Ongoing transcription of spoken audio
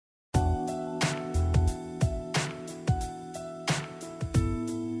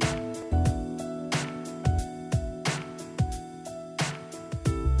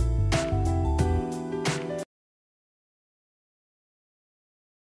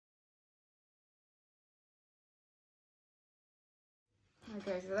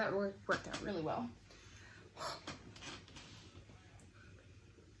Okay, so that worked out really well.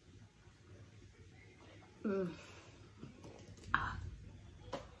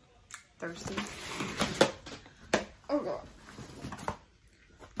 Thirsty. Oh God.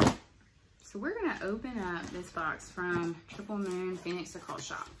 So we're gonna open up this box from TripleMoonPhoenix Occult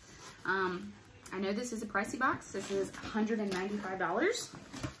Shop. I know this is a pricey box. This is $195.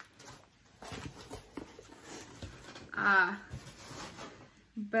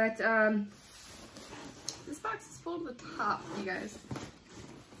 But this box is full to the top, you guys.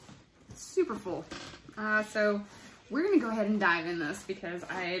 It's super full. So we're gonna go ahead and dive in this because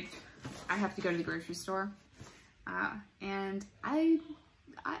I have to go to the grocery store, and I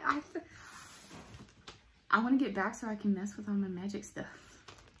want to get back so I can mess with all my magic stuff.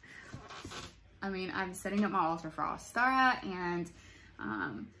 I mean, I'm setting up my altar for Ostara, and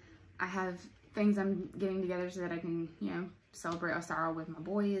I have things I'm getting together so that I can, you know, celebrate Ostara with my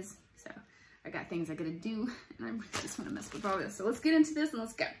boys. So I got things I gotta do, and I just want to mess with all this. So let's get into this and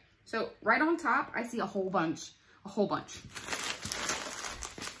let's go. So right on top, I see a whole bunch of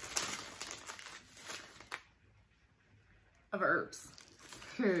herbs.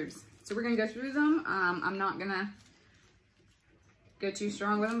 So we're gonna go through them. I'm not gonna go too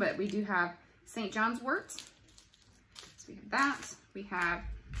strong with them, but we do have St. John's wort. So we have that.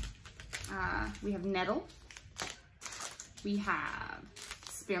 We have nettle. We have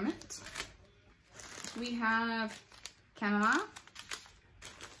spearmint. We have chamomile.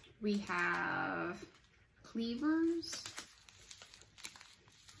 We have cleavers.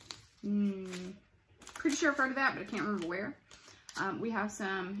 Pretty sure I've heard of that, but I can't remember where. We have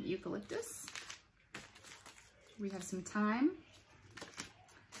some eucalyptus. We have some thyme.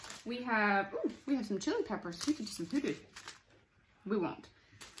 We have some chili peppers. We could do some hoodoo. We won't.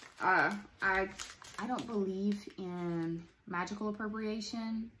 I don't believe in magical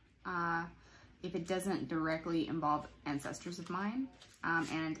appropriation if it doesn't directly involve ancestors of mine.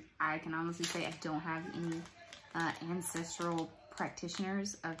 And I can honestly say I don't have any ancestral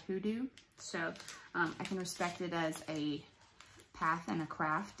practitioners of hoodoo. So I can respect it as a path and a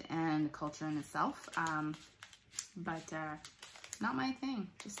craft and a culture in itself. But not my thing,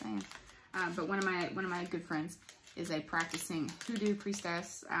 just saying. But one of my good friends is a practicing hoodoo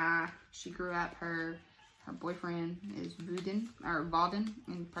priestess. She grew up, her boyfriend is Vaudin,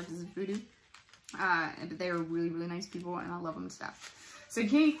 and practices voodoo. But they are really, really nice people, and I love them to death. So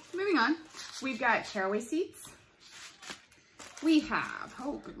okay, moving on. We've got caraway seeds. We have,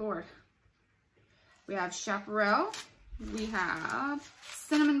 oh good Lord. We have chaparral. We have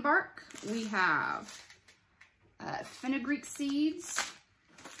cinnamon bark. We have fenugreek seeds.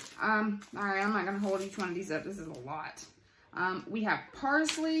 All right, I'm not gonna hold each one of these up. This is a lot. We have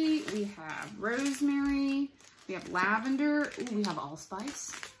parsley. We have rosemary. We have lavender. Ooh, we have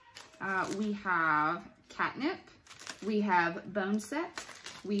allspice. We have catnip. We have boneset.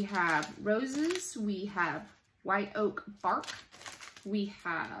 We have roses. We have white oak bark. We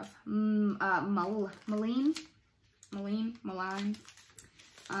have mullein.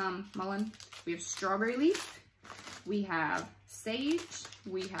 We have strawberry leaf. We have sage.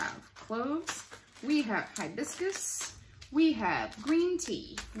 We have cloves. We have hibiscus. We have green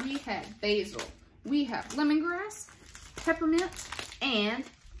tea. We have basil. We have lemongrass, peppermint, and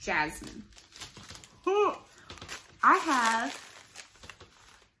jasmine. Oh, I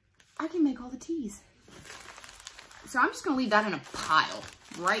can make all the teas. So I'm just gonna leave that in a pile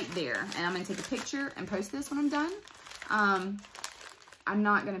right there. And I'm gonna take a picture and post this when I'm done. I'm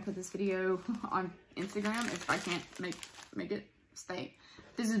not gonna put this video on Instagram if I can't make it stay.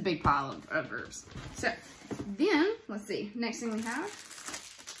 This is a big pile of herbs. So then, let's see, next thing we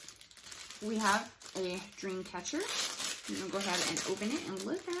have a dream catcher. I'm gonna go ahead and open it and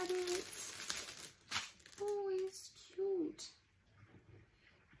look at it. Oh, it's cute.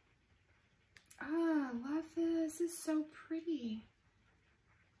 Ah, I love this. It's so pretty.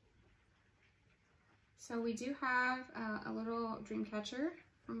 So we do have a little dream catcher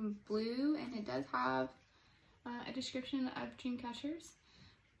from Blue, and it does have a description of dream catchers.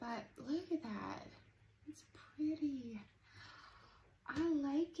 But look at that. It's pretty. I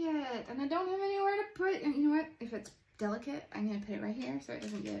like it. And I don't have anywhere to put, and you know what? If it's delicate, I'm gonna put it right here so it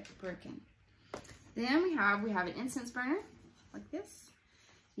doesn't get broken. Then we have an incense burner like this.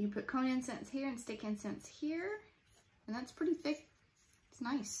 You put cone incense here and stick incense here. And that's pretty thick. It's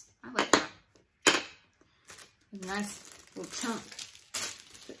nice. I like that. A nice little chunk.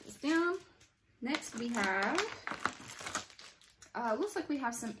 Put this down. Next we have, looks like we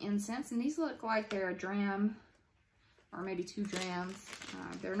have some incense, and these look like they're a dram or maybe 2 drams.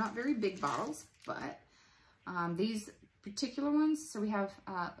 They're not very big bottles, but these particular ones. So we have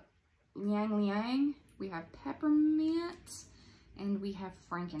liang liang, we have peppermint, and we have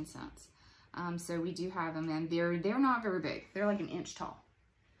frankincense. So we do have them, and they're not very big. They're like an inch tall.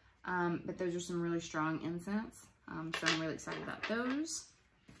 But those are some really strong incense. So I'm really excited about those.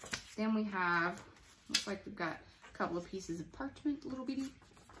 Then we have, looks like we've got a couple of pieces of parchment, little bitty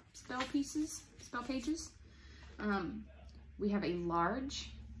spell pages. We have a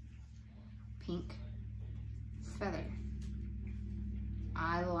large pink feather.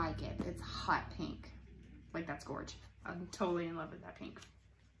 I like it. It's hot pink. Like, that's gorgeous. I'm totally in love with that pink.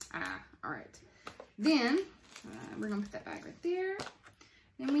 All right. Then, we're gonna put that bag right there.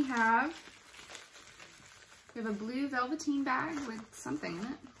 Then we have a blue velveteen bag with something in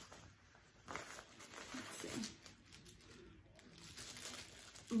it. Let's see.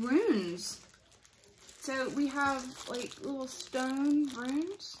 Runes. So we have like little stone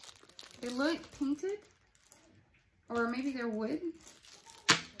runes. They look painted, or maybe they're wood.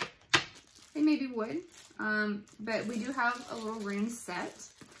 They may be wood, but we do have a little rune set.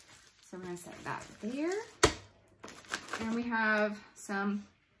 So I'm gonna set that there. And we have some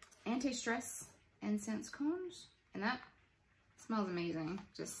anti-stress incense cones, and that smells amazing.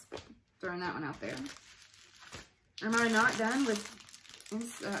 Just throwing that one out there. Am I not done with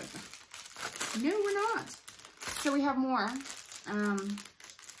no, we're not. So we have more.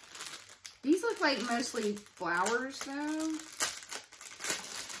 These look like mostly flowers though.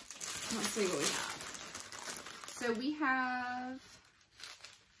 Let's see what we have. So we have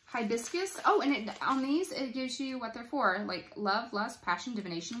hibiscus. Oh, and on these, it gives you what they're for, like love, lust, passion,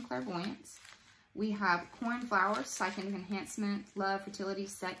 divination, and clairvoyance. We have cornflower, psychic enhancement, love, fertility,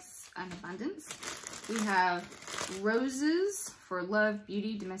 sex, and abundance. We have roses for love,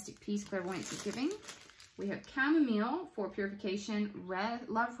 beauty, domestic peace, clairvoyance, and giving. We have chamomile for purification,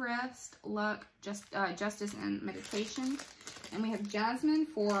 love, rest, luck, justice, and meditation. And we have jasmine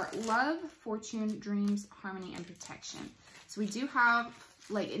for love, fortune, dreams, harmony, and protection. So we do have,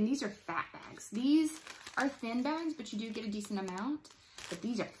 like, and these are fat bags. These are thin bags, but you do get a decent amount. But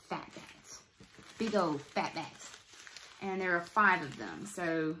these are fat bags. Big old fat bags. And there are 5 of them.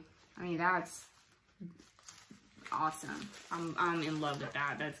 So, I mean, that's awesome. I'm in love with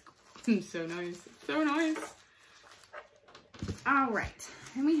that. That's so nice. So nice. All right.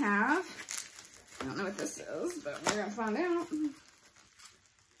 And we have, I don't know what this is, but we're going to find out.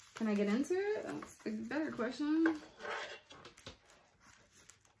 Can I get into it? That's the better question.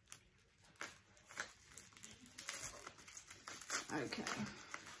 Okay.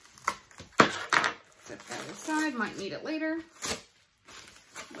 Set that aside. Might need it later.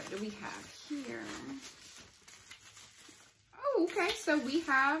 What do we have here? Oh, okay. So we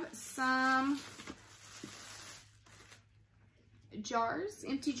have some jars,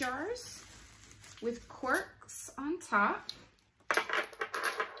 empty jars with corks on top.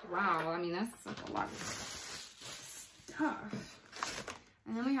 Wow. I mean, that's like a lot of stuff.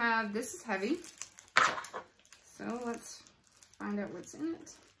 And then we have, this is heavy. So let's find out what's in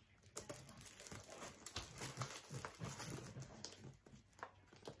it.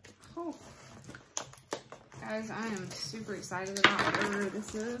 Oh, guys, I am super excited about whatever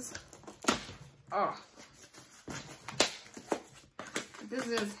this is. Oh, this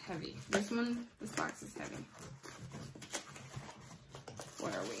is heavy. This box is heavy.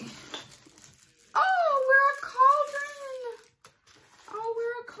 What are we? Oh, we're a cauldron. Oh,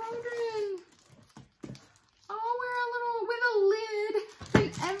 we're a cauldron. Oh, we're a little, with a lid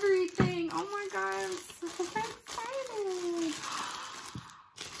and everything. Oh my God, I'm so excited.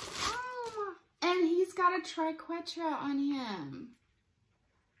 Oh, and he's got a triquetra on him.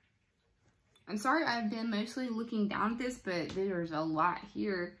 I'm sorry I've been mostly looking down at this, but there's a lot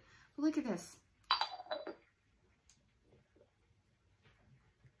here. But look at this.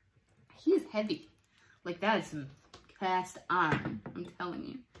 He is heavy. Like, that is some cast iron, I'm telling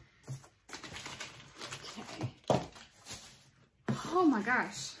you. Okay. Oh my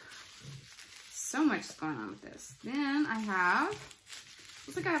gosh. So much is going on with this. Then I have,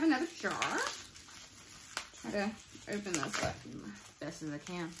 looks like I have another jar. Try to open this up as best as I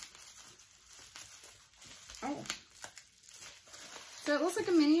can. Oh. So it looks like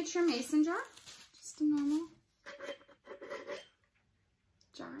a miniature mason jar. Just a normal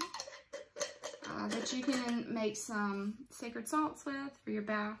jar. That you can make some sacred salts with for your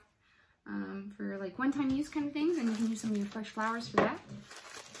bath. For like one-time use kind of things, and you can use some of your fresh flowers for that.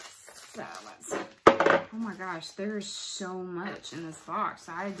 So let's, oh my gosh, there's so much in this box.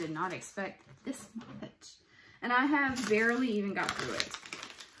 I did not expect this much. And I have barely even got through it.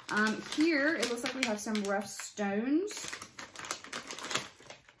 Here, it looks like we have some rough stones.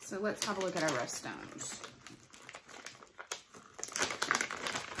 So let's have a look at our rough stones.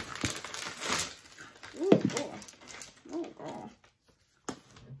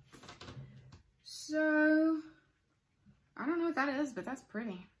 but that's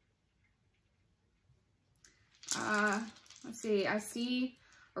pretty. Let's see, I see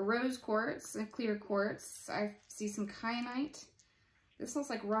a rose quartz, a clear quartz. I see some kyanite. This looks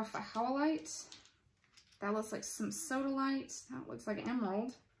like rough howlite. That looks like some sodalite. That looks like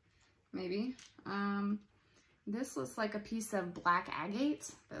emerald, maybe. This looks like a piece of black agate,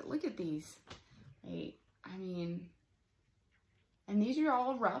 but look at these. Wait, I mean, and these are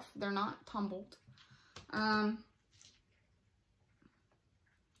all rough. They're not tumbled.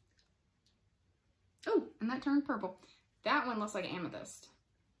 Oh, and that turned purple. That one looks like amethyst.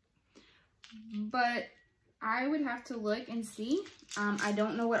 But I would have to look and see. I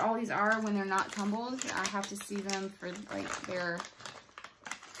don't know what all these are when they're not tumbled. I have to see them for like their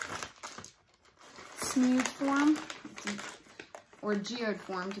smooth form or geode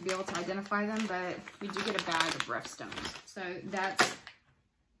form to be able to identify them. But we do get a bag of rough stones. So that's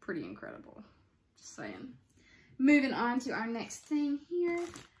pretty incredible. Just saying. Moving on to our next thing here.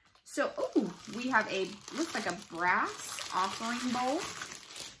 So, oh, we have a, looks like a brass offering bowl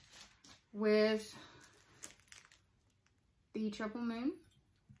with the triple moon.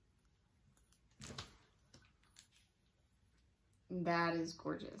 That is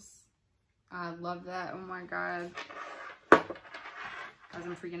gorgeous. I love that. Oh my God. As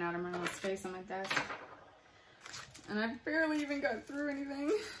I'm freaking out, I'm running out of space on my desk. And I barely even got through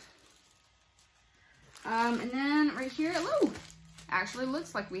anything. And then right here, ooh, actually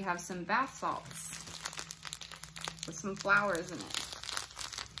looks like we have some bath salts with some flowers in it.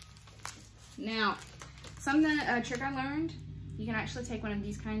 Now, a trick I learned, you can actually take one of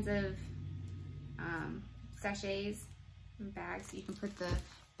these kinds of sachets and bags. You can put the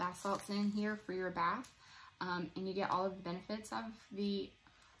bath salts in here for your bath, and you get all of the benefits of the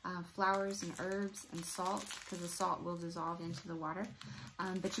flowers and herbs and salt, because the salt will dissolve into the water.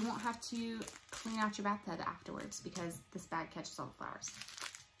 But you won't have to clean out your bathtub afterwards because this bag catches all the flowers.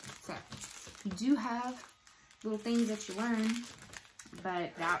 So you do have little things that you learn,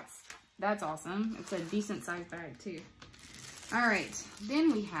 but that's awesome. It's a decent sized bag too. All right,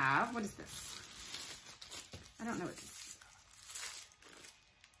 then we have, what is this? I don't know what this is.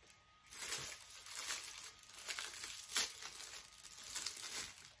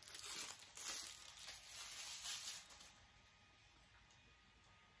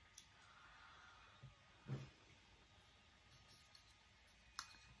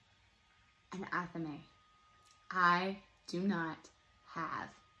 An athame. I do not have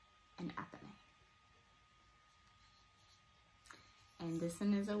an athame. And this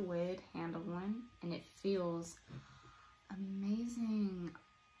one is a wood handled one, and it feels amazing.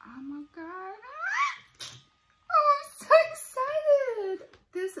 Oh my God. Oh, I'm so excited.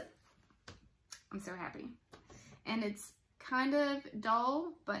 I'm so happy. And it's kind of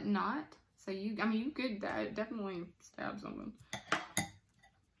dull, but not. So you could definitely stab something.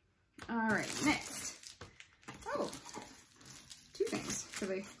 All right, next. Oh, two things, because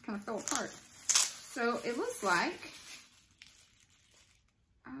they kind of fell apart. So it looks like,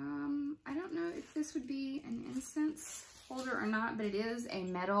 I don't know if this would be an incense holder or not, but it is a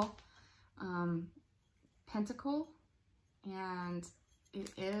metal pentacle, and it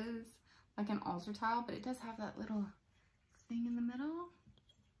is like an altar tile, but it does have that little thing in the middle.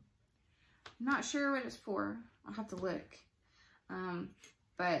 I'm not sure what it's for. I'll have to look.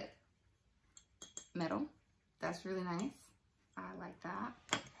 But metal, that's really nice. I like that.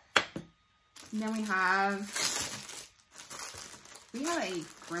 And then we have a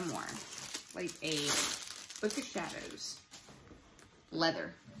grimoire, like a Book of Shadows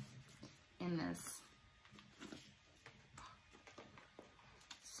leather in this.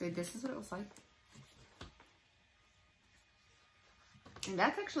 So this is what it looks like. And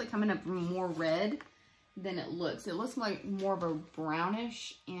that's actually coming up more red than it looks. It looks like more of a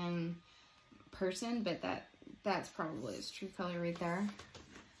brownish in person, but that's probably its true color right there.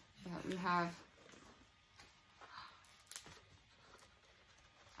 But we have,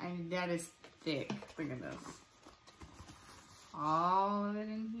 I mean, that is thick. Look at this. All of it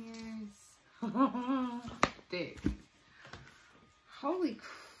in here is thick. Holy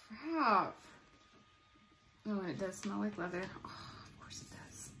crap. Oh, and it does smell like leather. Oh, of course it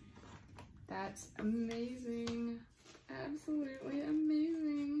does. That's amazing. Absolutely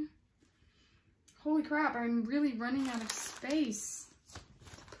amazing. Holy crap, I'm really running out of space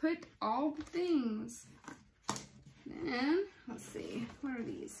to put all the things. Then, let's see, what are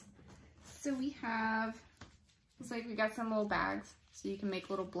these? So we have, looks like we got some little bags, so you can make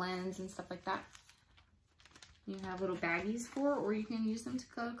little blends and stuff like that. You have little baggies for, or you can use them to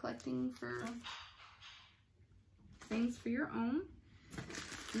go collecting for things for your own.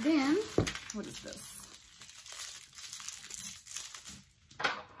 Then, what is this?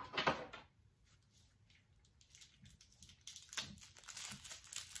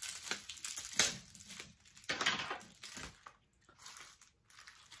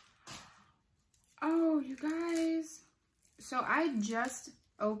 So I just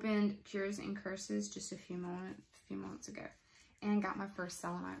opened Cures and Curses just a few moments ago and got my first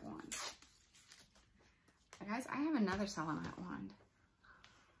selenite wand. Guys, I have another selenite wand.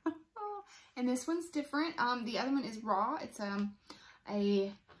 And this one's different. The other one is raw. It's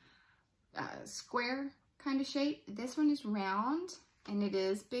a square kind of shape. This one is round and it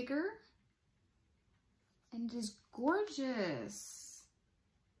is bigger. And it is gorgeous.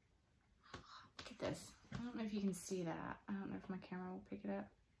 Look at this. I don't know if you can see that. I don't know if my camera will pick it up.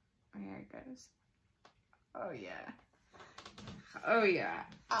 There it goes. Oh yeah. Oh yeah.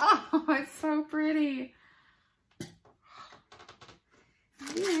 Oh, it's so pretty.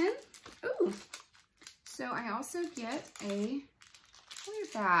 Then, ooh. So I also get a, look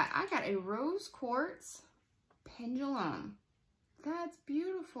at that. I got a rose quartz pendulum. That's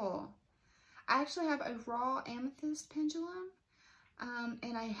beautiful. I actually have a raw amethyst pendulum.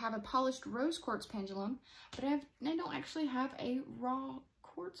 And I have a polished rose quartz pendulum, but I don't actually have a raw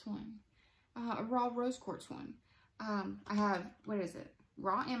quartz one, a raw rose quartz one. I have, what is it?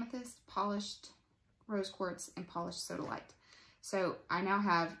 Raw amethyst, polished rose quartz, and polished sodalite. So I now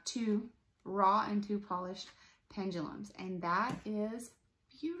have 2 raw and 2 polished pendulums, and that is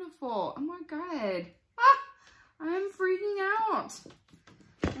beautiful. Oh my God. Ah, I'm freaking out.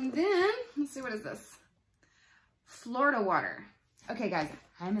 And then, let's see, what is this? Florida water. Okay, guys,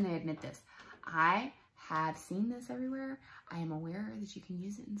 I'm going to admit this. I have seen this everywhere. I am aware that you can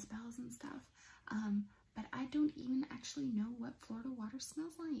use it in spells and stuff. But I don't even actually know what Florida water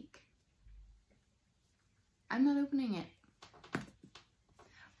smells like. I'm not opening it.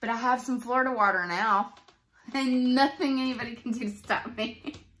 But I have some Florida water now. And nothing anybody can do to stop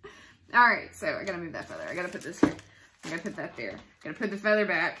me. All right, so I got to move that feather. I got to put this here. I got to put that there. Got to put the feather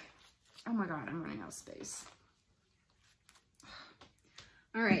back. Oh my God, I'm running out of space.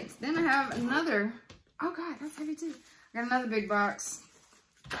 All right, so then I have another, oh God, that's heavy too. I got another big box.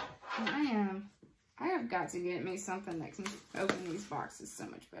 And I have got to get me something that can open these boxes so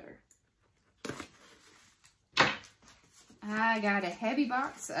much better. I got a heavy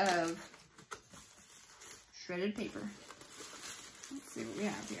box of shredded paper. Let's see what we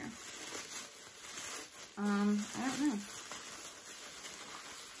have here. I don't know.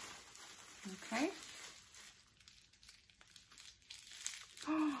 Okay.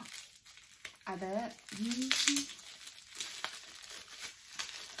 Oh, I bet.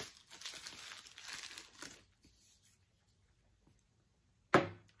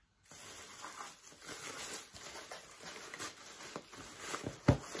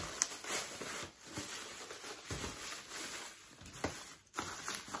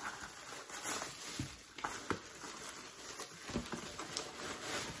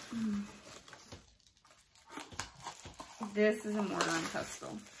 This is a mortar and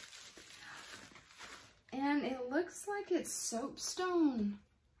pestle. And it looks like it's soapstone.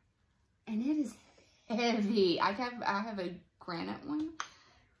 And it is heavy. I have a granite one,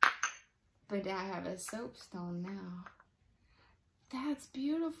 but I have a soapstone now. That's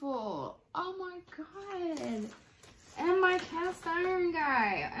beautiful. Oh my God. And my cast iron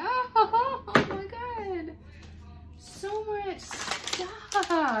guy. Oh my God. So much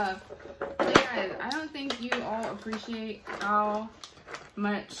stuff. Guys, I don't think you all appreciate how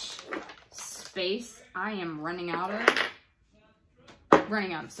much space I am running out of.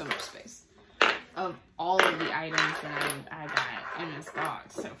 Running out of so much space. Of all of the items that I got in this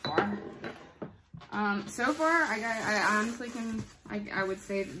box so far. So far, I honestly can, I would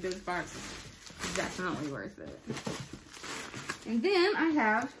say that this box is definitely worth it. And then I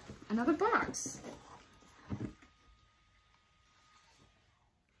have another box.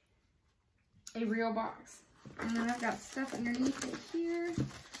 A real box. And then I've got stuff underneath it here.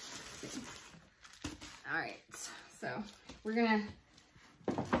 Alright, so we're gonna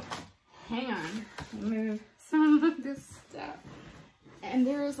hang on, move some of this stuff. And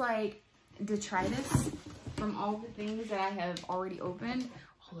there's like detritus from all the things that I have already opened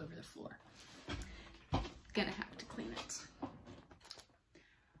all over the floor. Gonna have to clean it.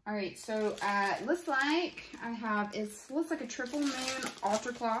 All right, so looks like I have, looks like a triple moon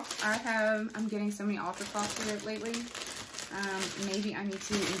altar cloth. I'm getting so many altar cloths here lately. Maybe I need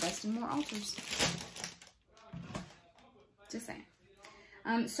to invest in more altars. Just saying.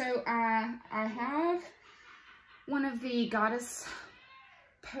 So I have one of the goddess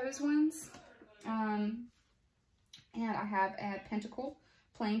pose ones. And I have a pentacle,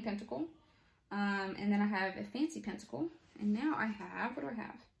 plain pentacle. And then I have a fancy pentacle. And now I have, what do I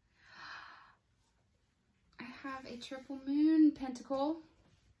have? I have a triple moon pentacle.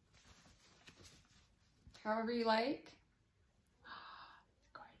 However you like.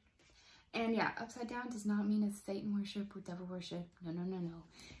 And yeah, upside down does not mean it's Satan worship or devil worship. No, no, no, no.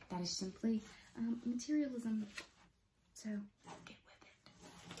 That is simply materialism. So get with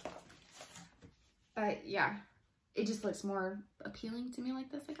it. But yeah, it just looks more appealing to me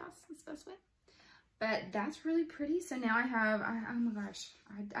like this, I guess, is the best way. But that's really pretty. So now I have, oh my gosh,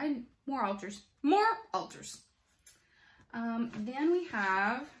 I more altars. More altars. Then we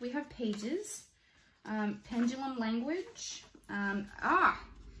have pages. Pendulum language.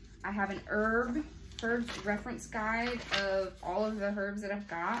 I have an herbs reference guide of all of the herbs that I've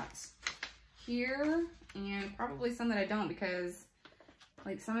got here, and probably some that I don't, because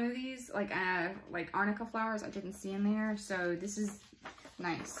like some of these, like arnica flowers, I didn't see in there, so this is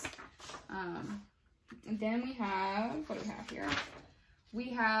nice. And then we have, what do we have here? We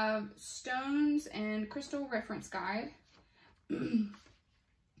have stones and crystal reference guide.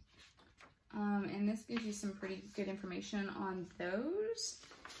 And this gives you some pretty good information on those.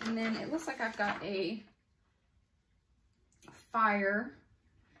 And then it looks like I've got a fire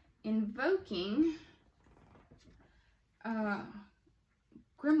invoking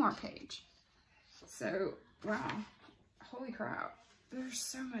grimoire page. So, wow, holy crap, there's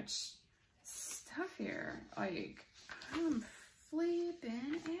so much stuff here. Like, I'm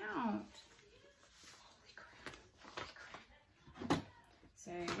flipping out. Holy crap, holy crap.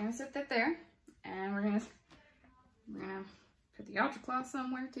 So you're gonna set that there, and we're gonna put the altar cloth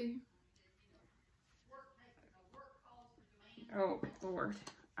somewhere too. Oh Lord,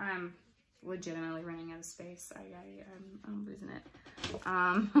 I'm legitimately running out of space. I'm losing it.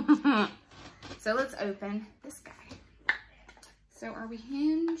 So let's open this guy. So are we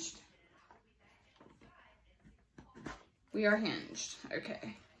hinged? We are hinged.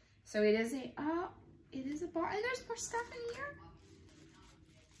 Okay. So it is a bar, and there's more stuff in here.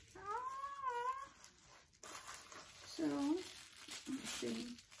 So, let's see.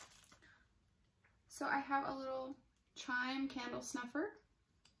 So I have a little chime candle snuffer.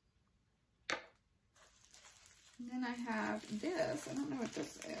 And then I have this. I don't know what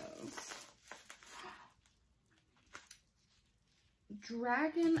this is.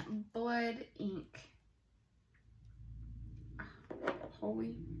 Dragon Blood ink.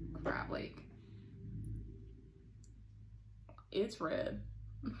 Holy crap, like, it's red.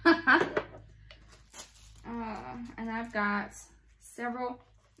 And I've got several,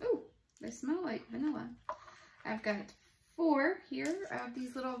 ooh, they smell like vanilla. I've got 4 here of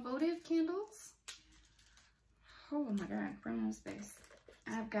these little votive candles. Oh my God, running out of space.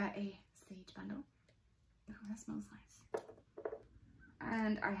 I've got a sage bundle. Oh, that smells nice.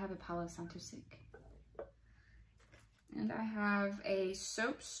 And I have a Palo Santo stick. And I have a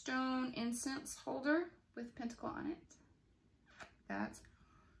soapstone incense holder with pentacle on it. That's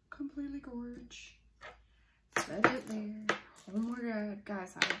completely gorge. Set it there. Oh my God,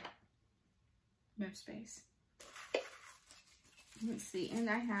 guys, I have no space. Let's see, and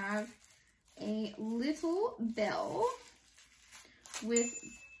I have a little bell with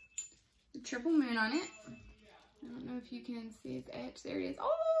the triple moon on it. I don't know if you can see its edge. There it is.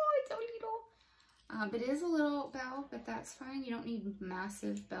 Oh, it's so little. It is a little bell, but that's fine. You don't need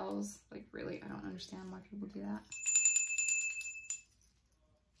massive bells. Like, really, I don't understand why people do that.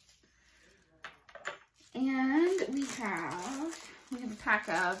 And we have a pack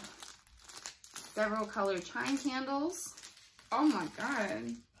of several colored chime candles. Oh my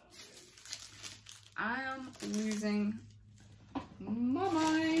God. I am losing my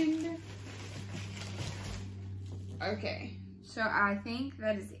mind. Okay, so I think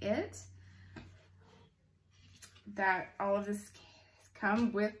that is it. That all of this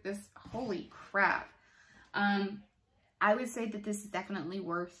come with this. Holy crap. I would say that this is definitely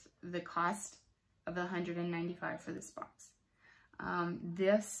worth the cost of $195 for this box.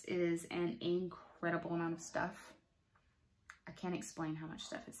 This is an incredible amount of stuff. I can't explain how much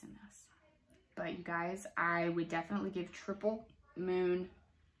stuff is in this. But you guys, I would definitely give Triple Moon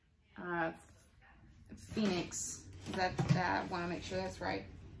Phoenix. I want to make sure that's right.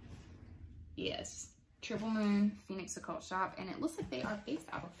 Yes. Triple Moon Phoenix Occult Shop. And it looks like they are based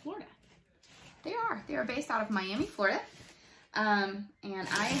out of Florida. They are. They are based out of Miami, Florida. And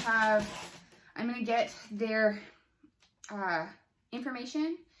I'm going to get their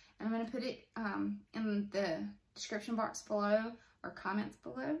information, and I'm going to put it in the description box below or comments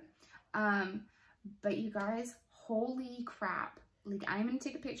below. But you guys, holy crap. Like, I'm going to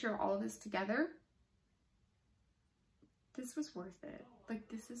take a picture of all of this together. This was worth it. Like,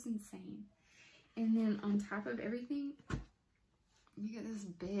 this is insane. And then on top of everything, you get this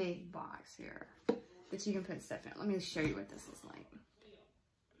big box here that you can put stuff in. Let me show you what this is like.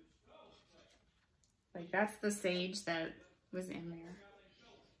 Like, that's the sage that was in there.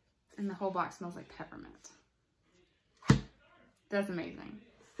 And the whole box smells like peppermint. That's amazing.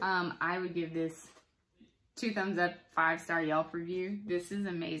 I would give this 2 thumbs up, 5-star Yelp review. This is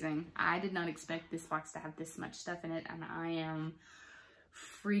amazing. I did not expect this box to have this much stuff in it, and I am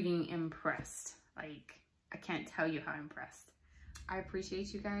freaking impressed. Like, I can't tell you how impressed. I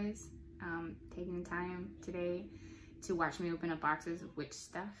appreciate you guys taking the time today to watch me open up boxes of witch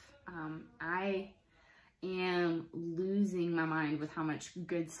stuff. I am losing my mind with how much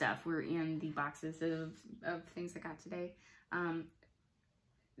good stuff were in the boxes of things I got today.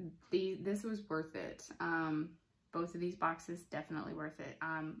 This was worth it. Both of these boxes, definitely worth it.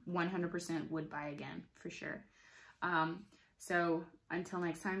 100% would buy again, for sure. So until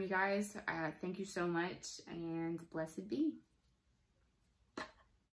next time, you guys, thank you so much, and blessed be.